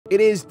It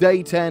is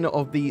day 10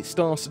 of the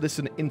Star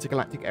Citizen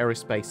Intergalactic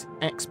Aerospace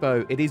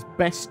Expo. It is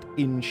best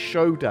in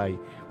show day,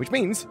 which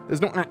means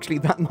there's not actually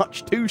that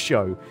much to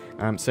show.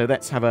 So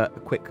let's have a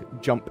quick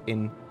jump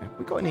in. Have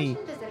we got any?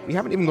 We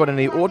haven't even got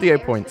any audio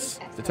points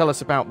to tell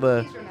us about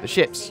the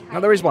ships. No,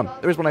 there is one.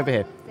 There is one over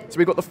here. So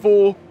we've got the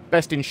 4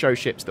 best in show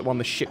ships that won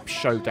the ship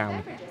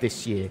showdown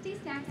this year.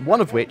 One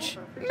of which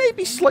may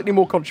be slightly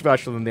more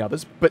controversial than the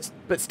others,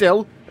 but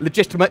still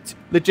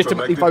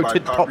legitimately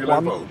voted top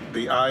one. Vote,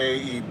 the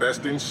IAE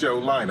Best in Show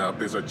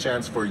lineup is a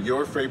chance for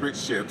your favorite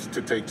ships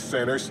to take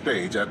center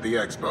stage at the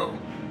expo,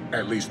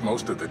 at least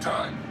most of the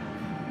time.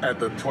 At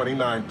the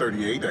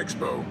 2938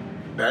 Expo,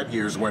 that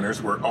year's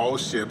winners were all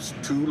ships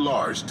too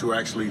large to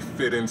actually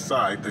fit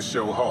inside the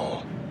show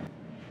hall.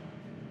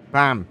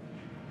 Bam.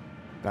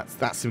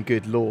 That's some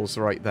good laws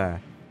right there.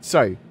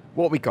 So,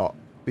 what we got?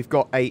 We've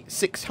got a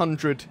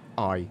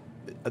 600i,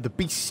 the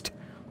beast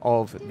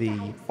of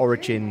the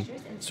Origin,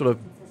 sort of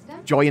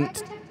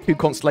giant 2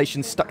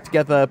 constellations stuck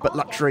together, but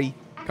luxury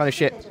kind of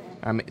ship.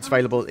 It's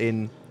available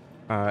in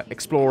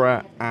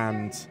Explorer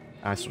and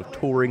sort of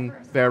touring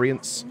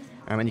variants.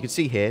 And you can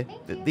see here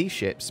that these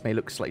ships may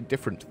look slightly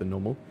different than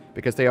normal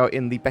because they are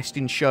in the best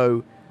in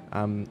show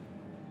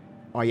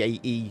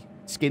IAE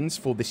skins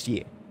for this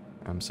year.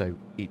 So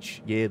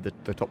each year,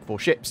 the top 4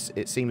 ships,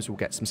 it seems, will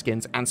get some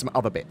skins and some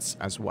other bits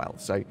as well.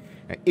 So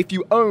if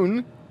you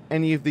own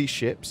any of these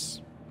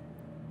ships,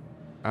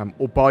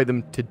 or buy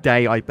them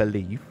today, I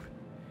believe,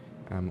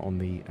 on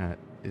the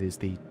it is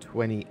the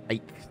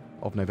 28th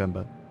of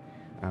November,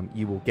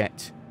 you will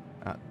get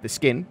the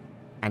skin,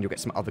 and you'll get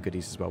some other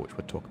goodies as well, which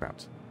we'll talk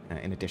about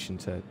in addition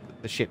to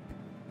the ship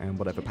and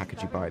whatever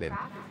package you buy it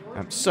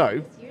in.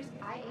 So,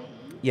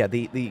 yeah,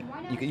 you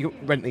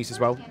can rent these as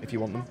well if you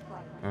want them.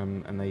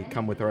 And they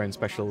come with their own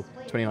special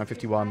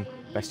 2951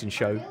 best in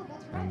show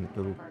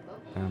little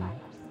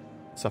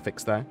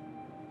suffix there.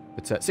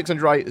 But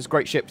 600i is a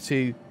great ship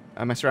to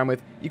mess around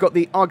with. You got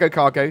the Argo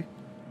Cargo,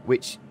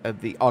 which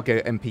the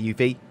Argo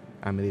MPUV.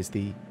 It is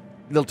the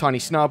little tiny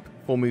snub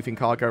for moving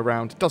cargo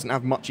around. It doesn't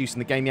have much use in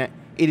the game yet.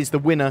 It is the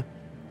winner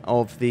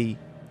of the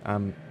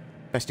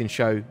best in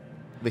show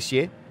this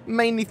year,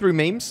 mainly through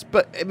memes.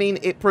 But I mean,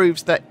 it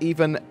proves that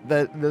even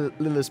the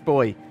littlest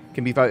boy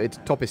can be voted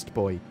toppest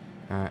boy.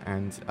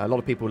 And a lot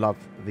of people love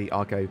the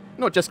Argo,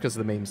 not just because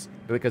of the memes,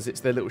 but because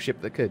it's the little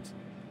ship that could.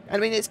 I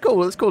mean, it's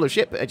cool. It's a cool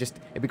ship.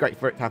 It'd be great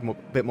for it to have a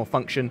bit more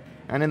function,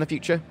 and in the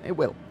future, it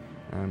will.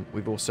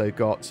 We've also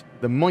got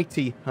the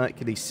mighty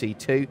Hercules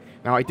C2.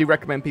 Now, I do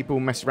recommend people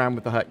mess around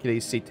with the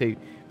Hercules C2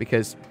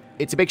 because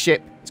it's a big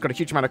ship. It's got a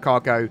huge amount of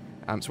cargo.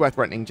 It's worth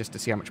renting just to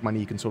see how much money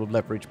you can sort of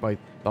leverage by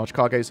large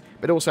cargoes.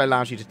 But it also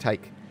allows you to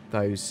take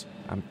those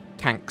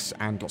tanks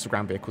and lots of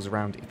ground vehicles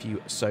around if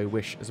you so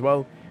wish as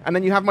well. And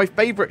then you have my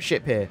favourite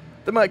ship here,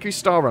 the Mercury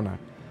Star Runner.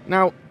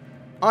 Now,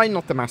 I'm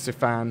not a massive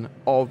fan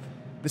of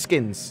the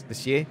skins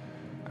this year.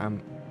 I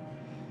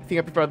think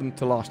I prefer them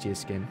to last year's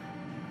skin.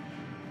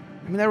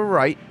 I mean, they're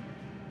alright.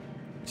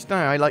 Just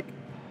no,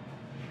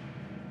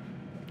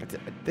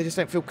 they just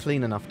don't feel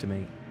clean enough to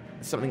me.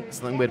 There's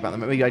something weird about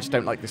them. Maybe I just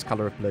don't like this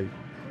colour of blue.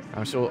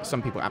 I'm sure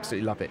some people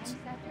absolutely love it.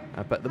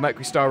 But the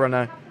Mercury Star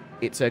Runner,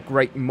 it's a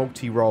great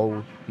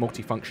multi-role,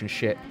 multi-function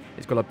ship.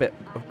 It's got a bit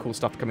of cool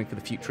stuff coming for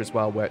the future as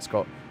well, where it's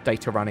got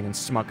data running and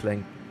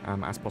smuggling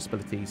as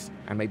possibilities,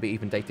 and maybe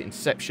even data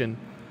interception.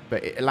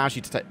 But it allows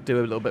you to do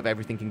a little bit of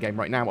everything in game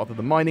right now, other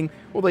than mining.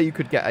 Although you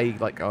could get a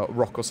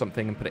rock or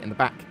something and put it in the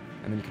back,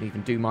 and then you can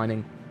even do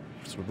mining.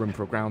 Sort of room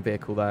for a ground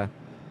vehicle there.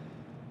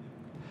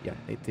 Yeah,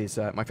 it is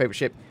my favourite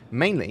ship.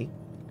 Mainly,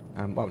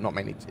 well, not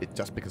mainly,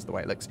 just because of the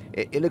way it looks.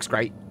 It looks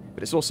great,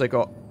 but it's also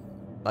got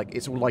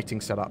it's all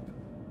lighting set up.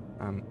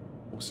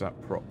 All set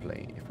up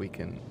properly. If we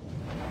can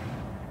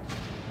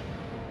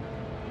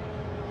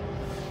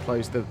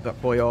close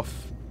that boy off,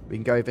 we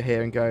can go over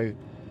here and go,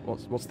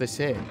 what's this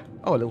here?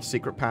 Oh, a little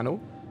secret panel.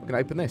 We're going to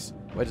open this.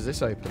 Where does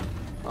this open?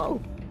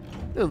 Oh,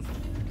 little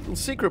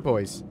secret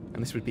boys.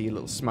 And this would be a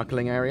little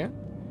smuggling area.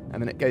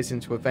 And then it goes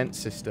into a vent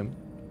system,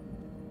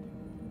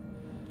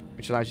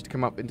 which allows you to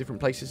come up in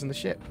different places in the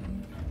ship.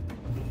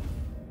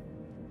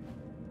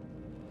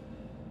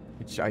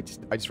 Which I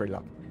just really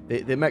love.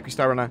 The Mercury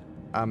Star Runner,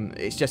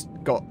 it's just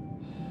got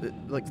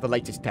the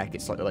latest tech.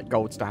 It's like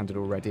gold standard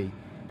already.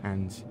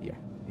 And yeah,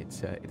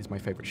 it is my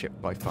favourite ship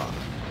by far.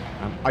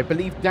 I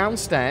believe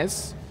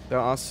downstairs there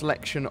are a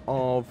selection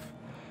of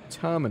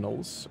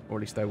terminals, or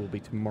at least there will be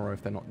tomorrow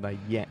if they're not there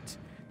yet,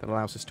 that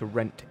allows us to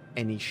rent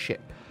any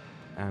ship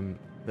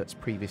that's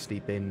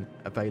previously been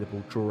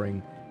available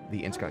during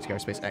the Intergalactic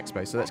Aerospace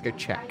Expo. So let's go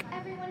check.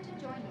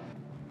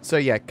 So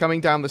yeah,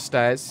 coming down the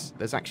stairs,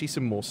 there's actually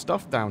some more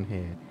stuff down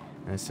here.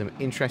 There's some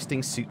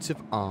interesting suits of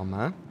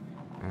armour,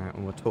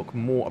 and we'll talk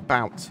more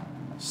about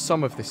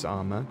some of this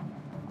armour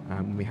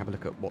when we have a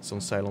look at what's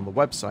on sale on the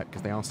website,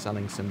 because they are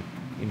selling some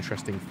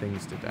interesting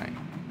things today.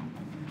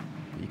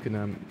 You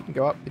can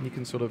go up and you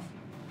can sort of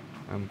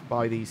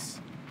buy these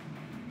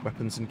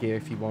weapons and gear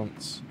if you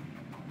want.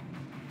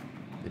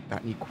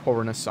 That new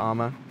Quaranus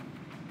armour.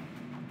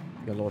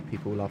 A lot of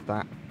people love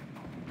that.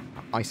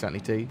 I certainly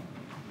do.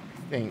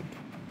 I think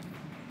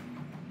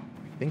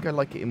think I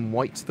like it in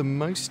white the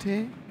most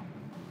here.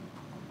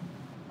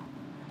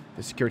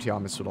 The security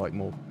armor is sort of like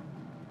more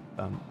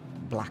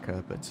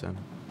blacker, but so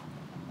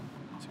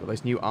you've got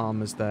those new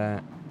armors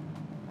there.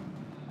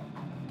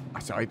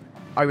 I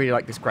really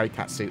like this grey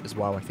cat suit as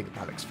well. I think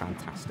that looks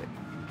fantastic.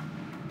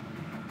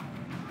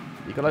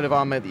 You've got a load of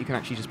armor that you can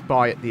actually just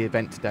buy at the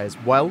event today as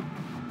well.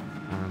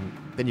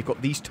 Then you've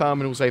got these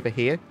terminals over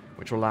here,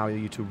 which will allow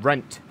you to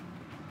rent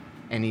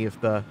any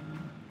of the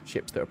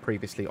ships that are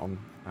previously on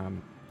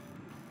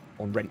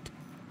rent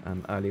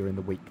earlier in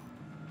the week.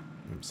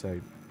 So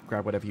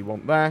grab whatever you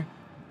want there.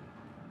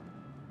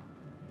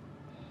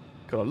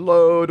 Got a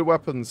load of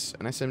weapons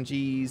and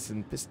SMGs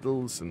and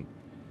pistols and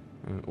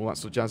all that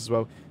sort of jazz as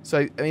well.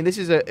 So, I mean, this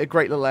is a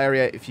great little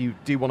area if you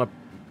do want to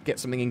get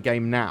something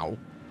in-game now.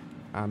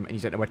 And you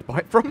don't know where to buy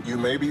it from. You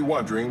may be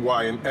wondering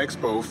why an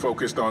expo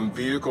focused on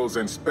vehicles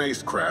and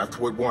spacecraft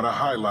would want to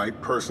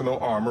highlight personal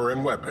armor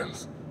and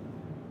weapons.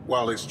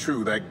 While it's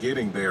true that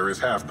getting there is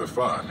half the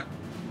fun,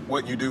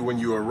 what you do when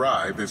you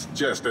arrive is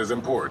just as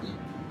important.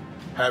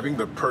 Having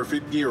the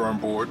perfect gear on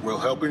board will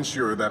help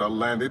ensure that a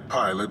landed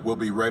pilot will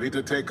be ready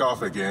to take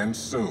off again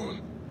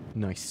soon.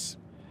 Nice.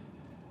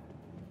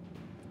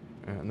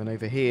 And then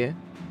over here,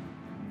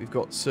 we've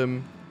got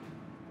some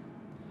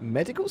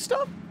medical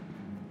stuff.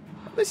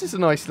 This is a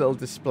nice little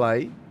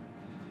display.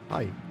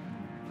 Hi.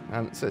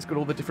 So it's got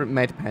all the different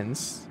med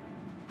pens.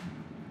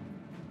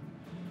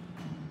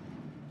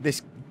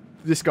 This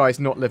guy's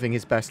not living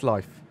his best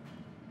life.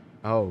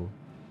 Oh.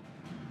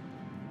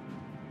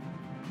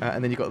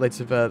 And then you've got loads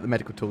of the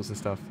medical tools and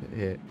stuff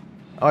here.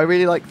 Oh, I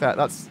really like that.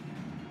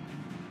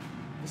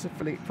 It's a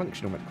fully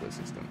functional medical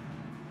system.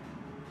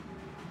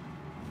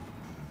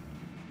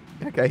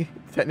 Okay,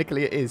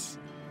 technically it is.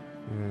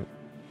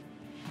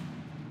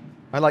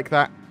 I like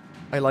that.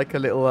 I like a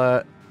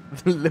little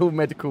little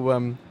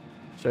medical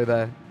show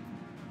there.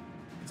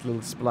 It's a little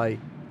display.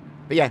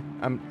 But yeah,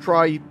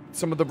 try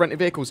some of the rented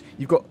vehicles.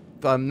 You've got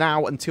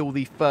now until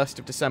the 1st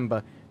of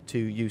December to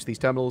use these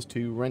terminals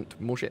to rent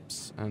more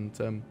ships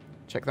and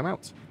check them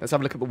out. Let's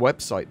have a look at the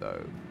website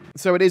though.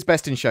 So it is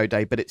Best in Show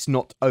Day, but it's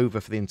not over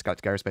for the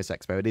Intergalactic Aerospace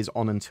Expo. It is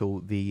on until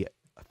the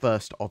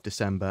 1st of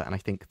December, and I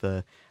think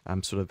the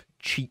sort of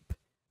cheap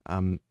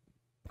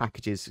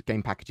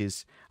game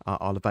packages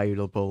are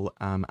available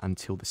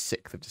until the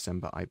 6th of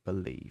December, I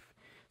believe.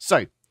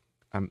 So,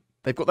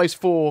 they've got those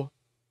 4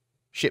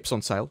 ships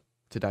on sale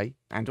today,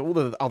 and all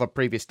the other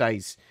previous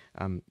days,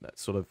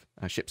 sort of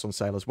ships on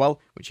sale as well,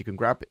 which you can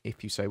grab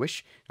if you so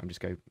wish. I'm just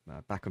go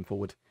back and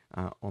forward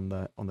on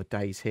the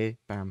days here,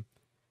 bam,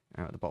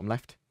 out at the bottom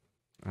left.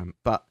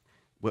 But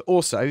we're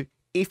also,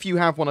 if you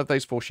have one of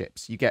those 4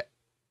 ships, you get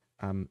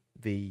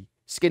the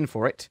skin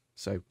for it.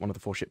 So one of the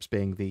 4 ships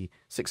being the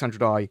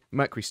 600i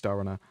Mercury Star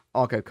Runner,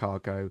 Argo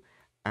Cargo,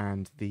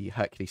 and the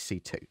Hercules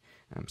C2.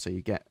 So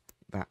you get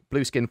that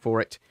blue skin for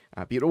it,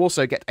 but you'll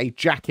also get a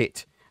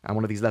jacket, and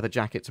one of these leather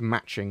jackets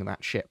matching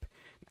that ship.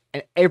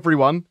 And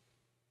everyone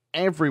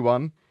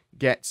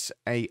gets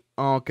a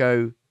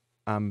Argo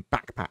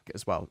backpack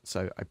as well.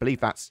 So I believe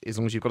that's, as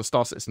long as you've got a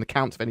Star Citizen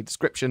account of any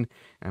description,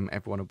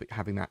 everyone will be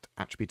having that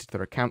attributed to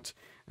their account,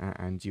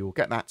 and you'll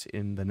get that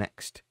in the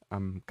next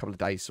couple of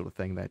days sort of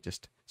thing. They're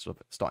just sort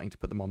of starting to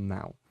put them on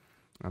now.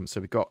 So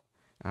we've got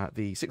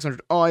the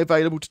 600i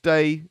available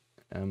today.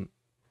 We've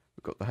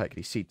got the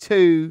Hercules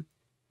C2.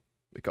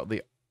 We've got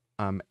the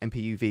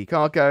MPUV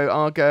Cargo,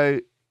 Argo.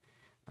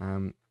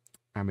 And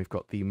we've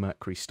got the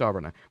Mercury Star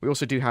Runner. We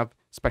also do have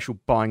special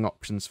buying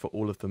options for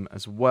all of them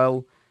as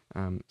well.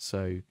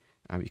 So you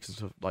can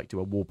sort of like do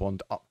a war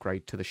bond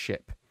upgrade to the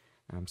ship.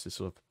 So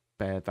sort of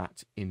bear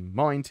that in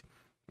mind.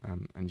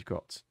 And you've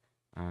got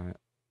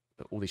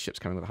all these ships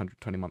coming with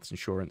 120 months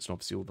insurance, and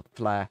obviously all the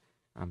flair.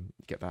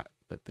 You get that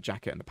the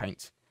jacket and the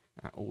paint,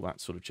 all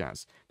that sort of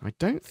jazz. And I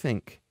don't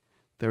think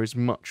there is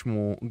much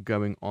more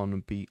going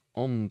on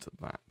beyond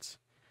that.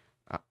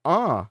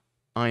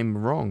 I'm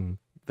wrong.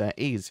 There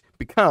is,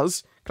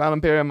 because Cloud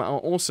Imperium are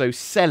also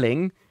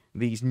selling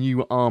these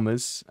new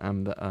armors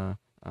that are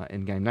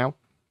in game now.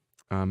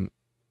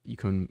 You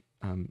can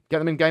get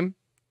them in game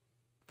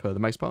for the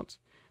most part,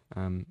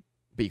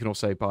 but you can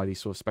also buy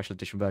these sort of special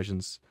edition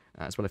versions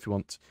as well if you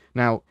want.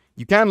 Now,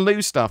 you can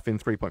lose stuff in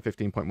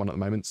 3.15.1 at the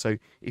moment, so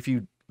if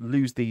you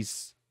lose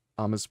these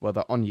armors while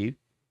they're on you,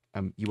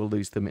 you will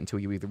lose them until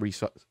you either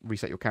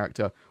reset your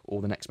character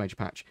or the next major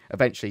patch.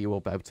 Eventually, you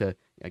will be able to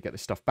get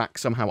this stuff back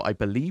somehow, I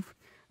believe.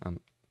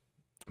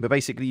 But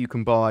basically, you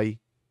can buy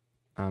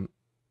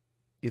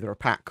either a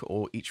pack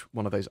or each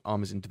one of those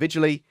armors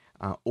individually,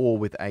 or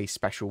with a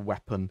special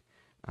weapon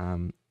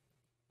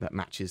that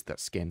matches that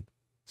skin.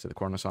 So the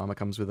Kronos armor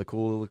comes with a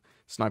cool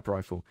sniper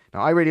rifle.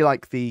 Now, I really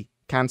like the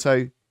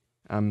Kanto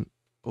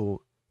or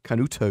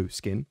Kanuto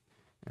skin,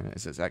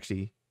 as it's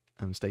actually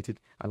stated.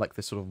 I like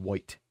this sort of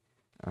white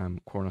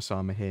Kronos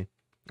armor here.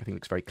 I think it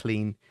looks very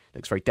clean,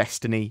 looks very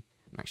Destiny.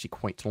 I actually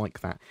quite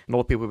like that. And a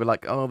lot of people were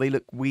like, oh, they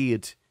look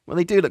weird. Well,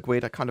 they do look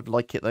weird. I kind of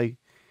like it, though.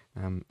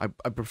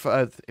 I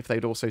prefer if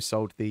they'd also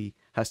sold the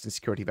Hurston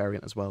Security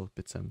variant as well,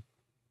 but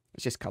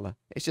it's just colour.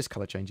 It's just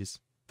colour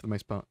changes for the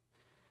most part.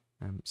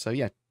 So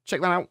yeah,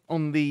 check that out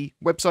on the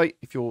website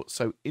if you're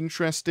so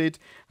interested.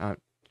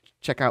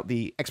 Check out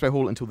the Expo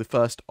Hall until the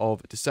 1st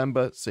of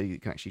December, so you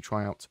can actually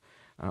try out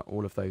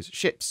all of those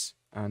ships.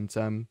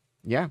 And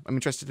yeah, I'm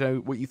interested to know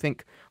what you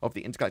think of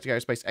the Intergalactic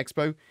Aerospace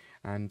Expo,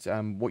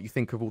 and what you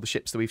think of all the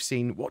ships that we've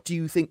seen. What do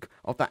you think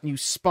of that new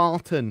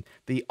Spartan,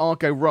 the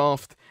Argo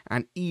Raft,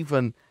 and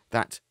even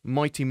that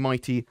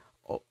mighty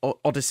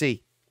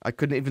Odyssey? I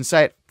couldn't even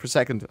say it for a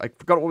second. I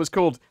forgot what it was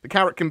called. The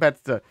Carrot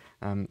Competitor,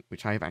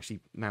 which I have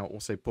actually now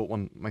also bought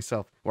one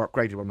myself, or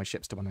upgraded one of my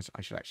ships to one,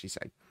 I should actually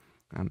say.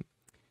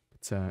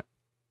 But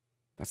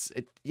that's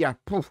it. Yeah.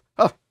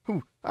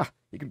 You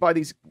can buy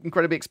these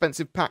incredibly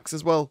expensive packs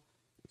as well,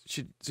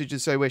 should you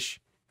so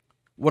wish.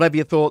 Whatever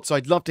your thoughts,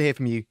 I'd love to hear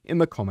from you in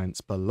the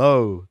comments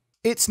below.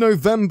 It's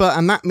November,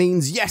 and that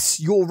means, yes,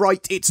 you're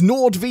right, it's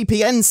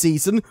NordVPN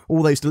season.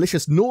 All those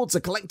delicious Nords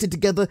are collected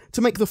together to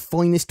make the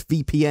finest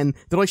VPN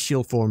that I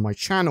shill for on my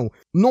channel.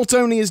 Not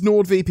only is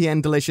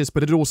NordVPN delicious,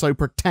 but it also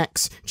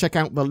protects. Check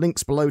out the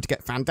links below to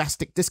get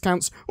fantastic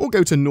discounts, or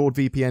go to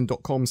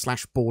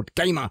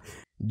nordvpn.com/BoredGamer.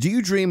 Do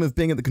you dream of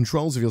being at the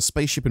controls of your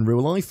spaceship in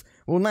real life?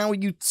 Well, now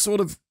you sort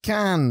of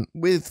can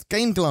with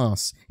Game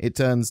Glass. It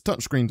turns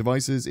touchscreen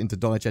devices into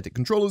diegetic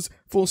controllers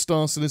for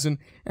Star Citizen,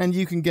 and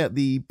you can get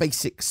the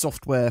basic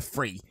software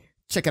free.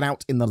 Check it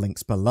out in the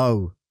links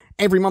below.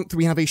 Every month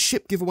we have a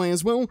ship giveaway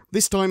as well.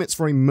 This time it's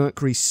for a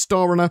Mercury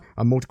Starrunner,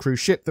 a multi-crew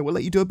ship that will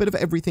let you do a bit of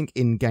everything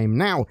in-game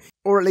now.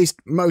 Or at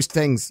least most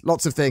things.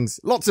 Lots of things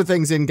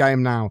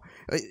in-game now.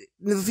 In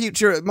the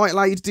future it might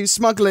allow you to do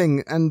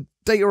smuggling and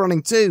data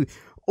running too.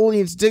 All you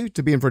need to do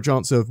to be in for a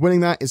chance of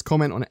winning that is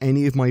comment on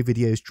any of my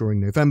videos during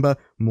November.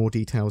 More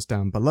details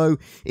down below.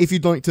 If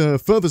you'd like to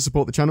further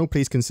support the channel,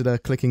 please consider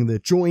clicking the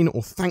join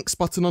or thanks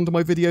button under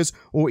my videos,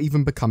 or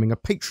even becoming a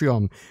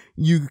Patreon.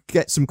 You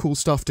get some cool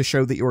stuff to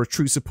show that you're a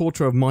true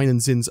supporter of mine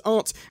and Zin's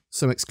art,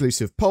 some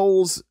exclusive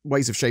polls,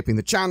 ways of shaping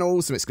the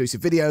channel, some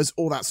exclusive videos,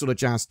 all that sort of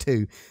jazz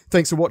too.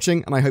 Thanks for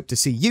watching, and I hope to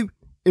see you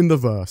in the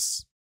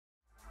verse.